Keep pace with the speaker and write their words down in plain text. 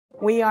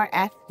We are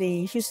at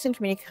the Houston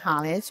Community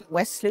College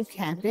West Loop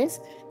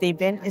Campus. The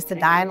event is the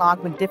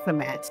Dialogue with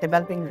Diplomats,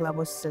 Developing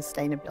Global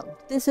Sustainability.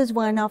 This is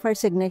one of our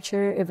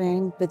signature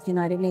events with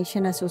United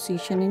Nations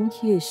Association in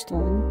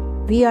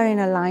Houston. We are in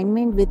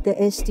alignment with the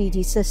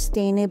SDG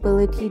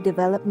Sustainability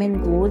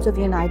Development Goals of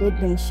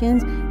United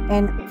Nations,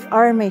 and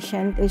our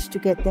mission is to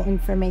get the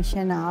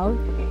information out.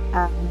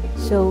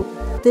 So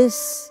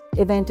this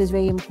event is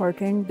very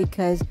important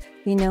because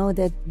we know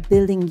that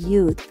building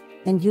youth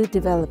and youth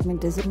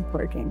development is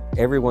important.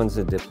 Everyone's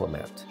a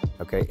diplomat,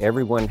 okay?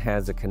 Everyone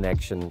has a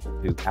connection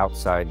to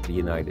outside the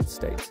United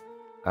States.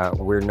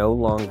 We're no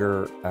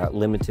longer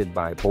limited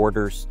by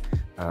borders.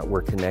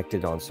 We're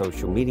connected on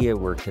social media.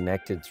 We're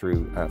connected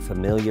through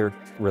familiar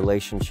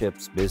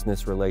relationships,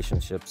 business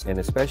relationships, and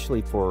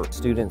especially for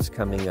students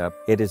coming up,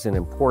 it is an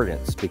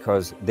importance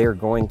because they're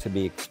going to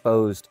be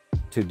exposed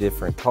to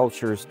different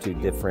cultures, to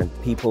different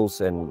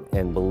peoples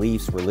and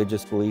beliefs,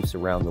 religious beliefs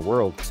around the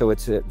world. So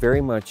it's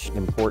very much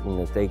important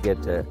that they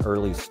get an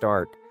early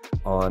start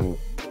on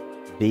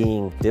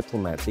being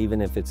diplomats, even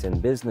if it's in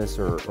business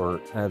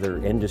or other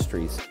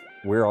industries.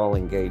 We're all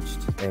engaged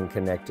and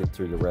connected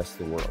through the rest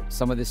of the world.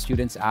 Some of the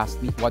students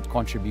asked me what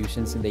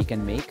contributions they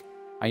can make.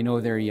 I know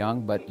they're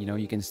young, but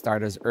you can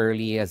start as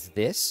early as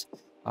this.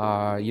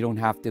 You don't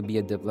have to be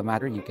a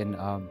diplomat. You can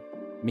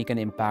make an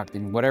impact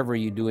in whatever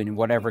you do, in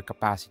whatever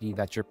capacity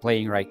that you're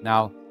playing right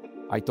now.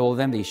 I told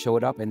them, they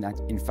showed up, and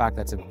in fact,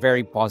 that's a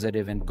very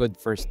positive and good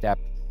first step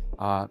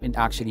in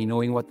actually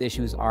knowing what the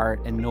issues are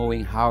and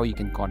knowing how you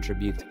can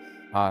contribute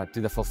to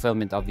the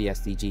fulfillment of the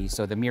SDGs.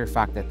 So the mere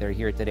fact that they're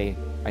here today,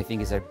 I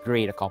think, is a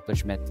great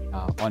accomplishment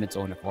on its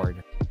own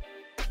accord.